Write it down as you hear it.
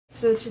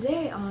So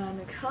today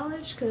on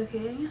College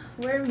Cooking,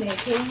 we're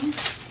making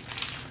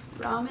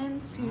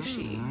ramen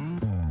sushi.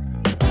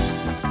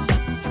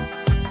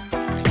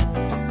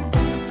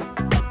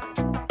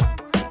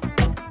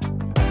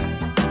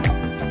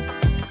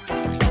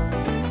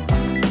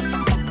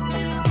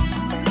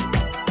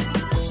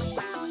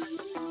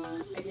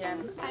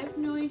 Again, I have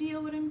no idea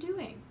what I'm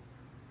doing.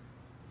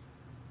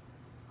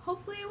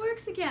 Hopefully it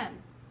works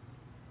again.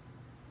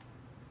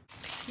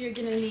 You're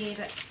gonna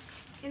need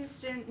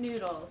instant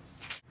noodles,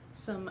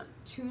 some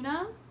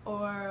tuna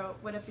or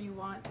whatever you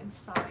want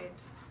inside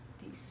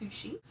the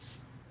sushi,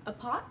 a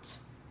pot,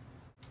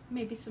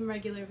 maybe some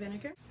regular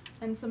vinegar,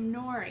 and some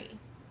nori.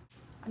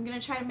 I'm gonna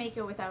try to make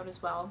it without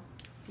as well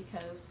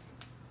because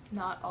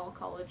not all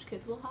college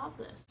kids will have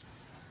this.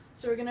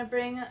 So we're gonna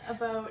bring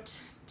about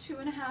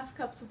 2.5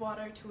 cups of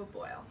water to a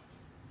boil.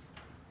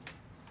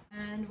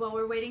 And while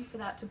we're waiting for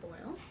that to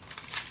boil,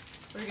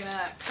 we're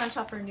gonna crunch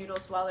up our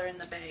noodles while they're in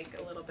the bag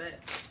a little bit.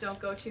 Don't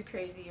go too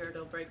crazy or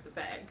it'll break the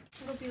bag.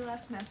 It'll be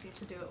less messy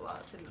to do it while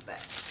it's in the bag.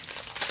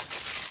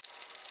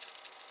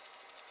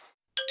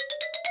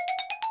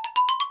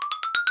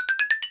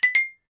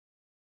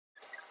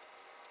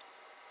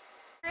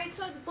 Alright,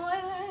 so it's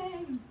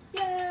boiling!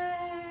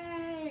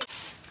 Yay!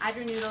 Add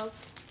your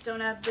noodles.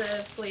 Don't add the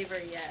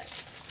flavor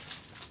yet.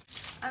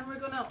 And we're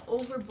gonna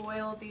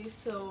overboil these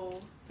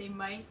so they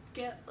might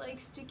get like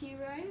sticky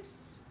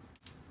rice.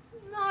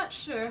 Not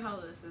sure how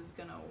this is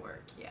gonna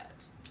work yet.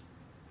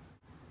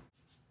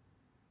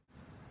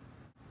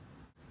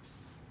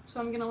 So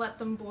I'm gonna let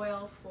them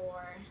boil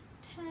for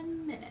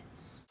 10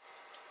 minutes.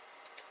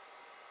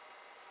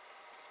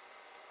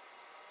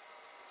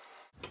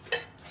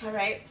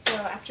 Alright, so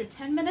after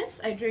 10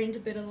 minutes I drained a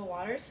bit of the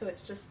water so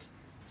it's just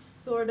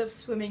sort of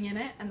swimming in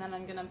it, and then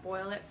I'm gonna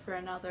boil it for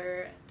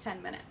another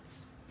 10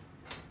 minutes.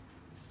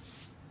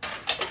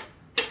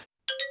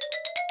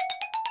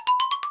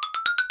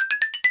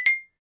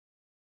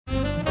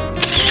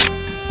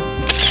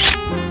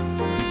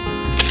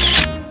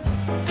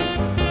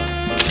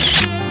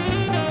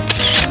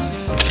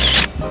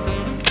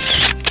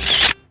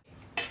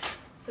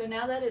 So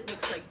now that it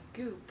looks like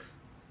goop,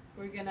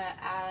 we're gonna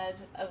add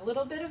a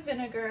little bit of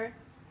vinegar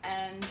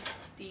and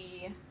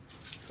the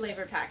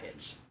flavor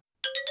package.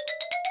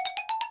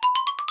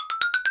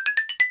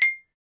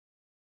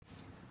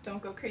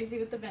 Don't go crazy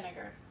with the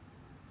vinegar.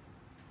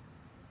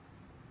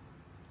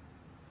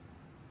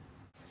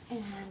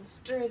 And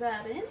stir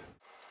that in.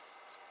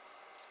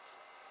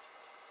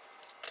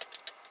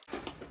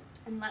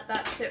 And let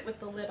that sit with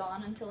the lid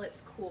on until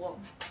it's cool.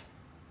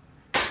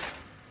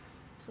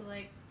 So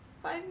like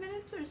 5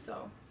 minutes or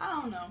so. I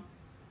don't know.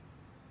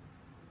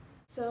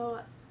 So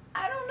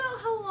I don't know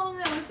how long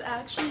that was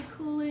actually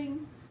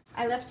cooling.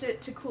 I left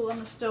it to cool on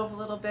the stove a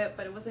little bit,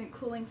 but it wasn't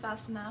cooling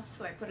fast enough,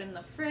 so I put it in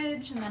the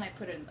fridge and then I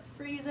put it in the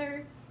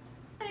freezer.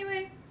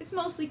 Anyway, it's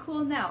mostly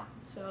cool now.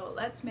 So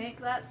let's make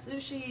that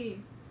sushi.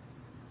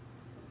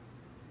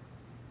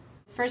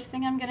 First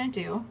thing I'm gonna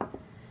do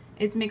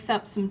is mix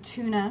up some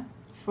tuna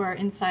for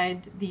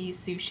inside the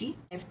sushi.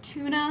 I have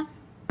tuna,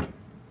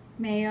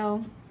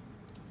 mayo,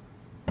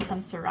 some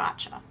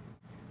sriracha.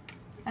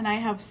 And I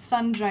have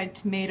sun-dried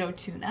tomato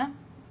tuna.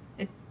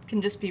 It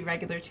can just be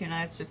regular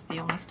tuna, it's just the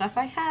only stuff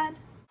I had.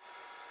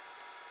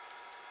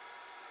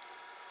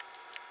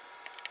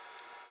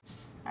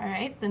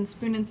 Alright, then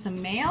spoon in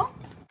some mayo.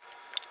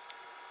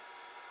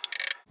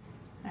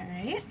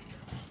 Alright.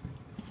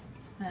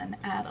 And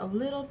add a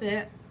little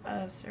bit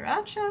of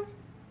sriracha.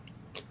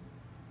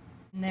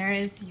 And there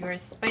is your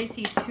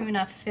spicy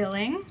tuna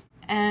filling.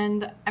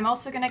 And I'm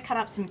also going to cut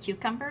up some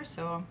cucumber,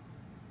 so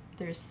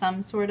there's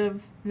some sort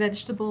of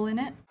vegetable in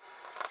it.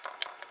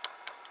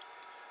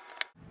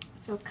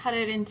 So cut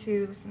it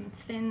into some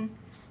thin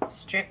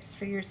strips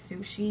for your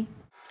sushi.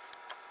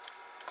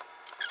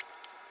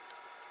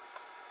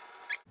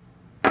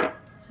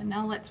 So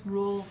now let's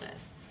roll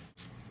this.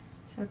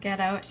 So get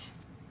out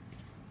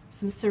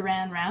some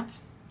Saran wrap,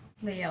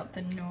 lay out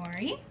the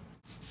nori,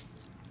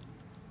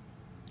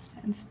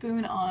 and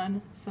spoon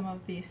on some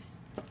of the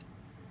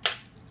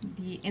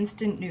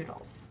instant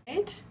noodles.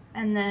 Right?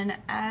 And then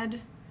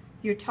add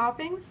your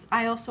toppings.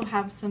 I also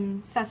have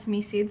some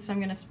sesame seeds, so I'm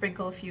going to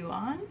sprinkle a few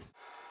on.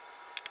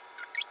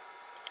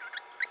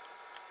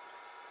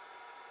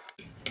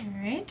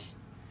 Alright,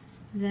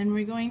 then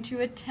we're going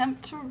to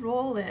attempt to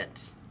roll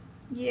it.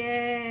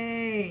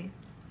 Yay!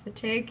 So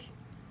take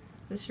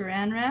the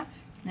Saran wrap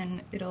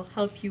and it'll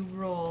help you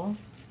roll.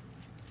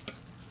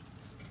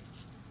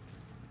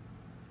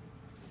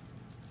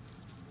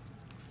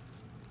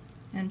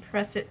 And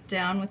press it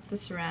down with the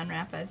Saran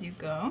wrap as you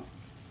go.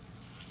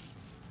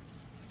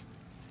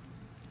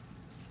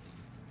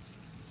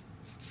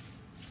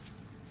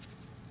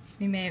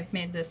 We may have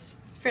made this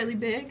fairly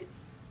big,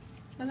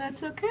 but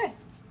that's okay.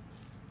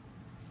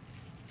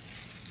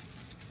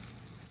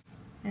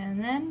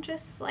 And then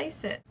just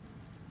slice it.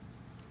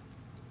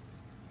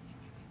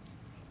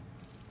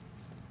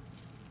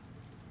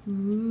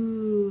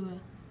 Ooh,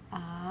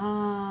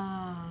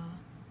 ah.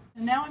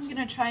 Now I'm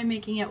gonna try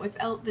making it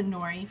without the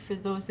nori. For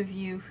those of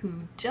you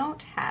who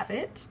don't have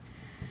it,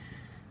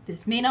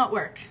 this may not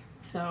work,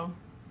 so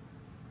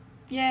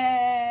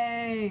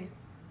yay!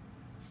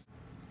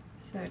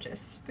 So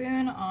just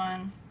spoon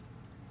on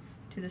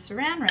to the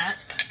saran wrap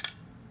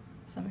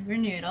some of your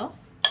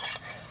noodles.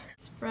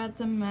 Spread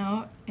them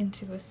out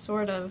into a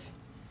sort of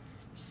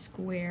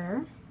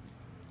square.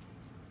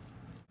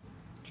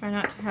 Try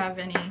not to have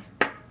any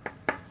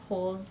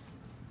holes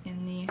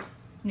in the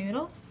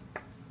noodles.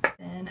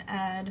 Then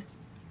add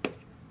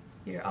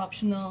your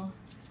optional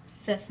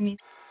sesame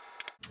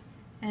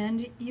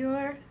and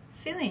your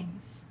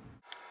fillings.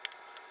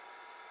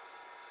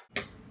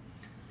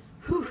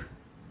 Whew.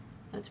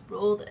 Let's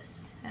roll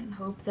this and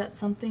hope that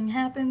something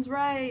happens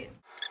right.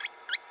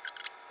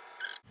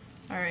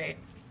 Alright,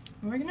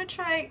 we're gonna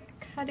try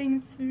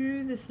cutting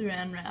through the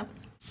saran wrap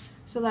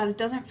so that it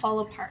doesn't fall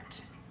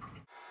apart.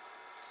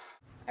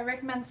 I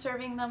recommend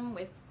serving them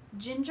with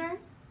ginger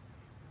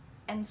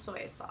and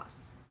soy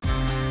sauce.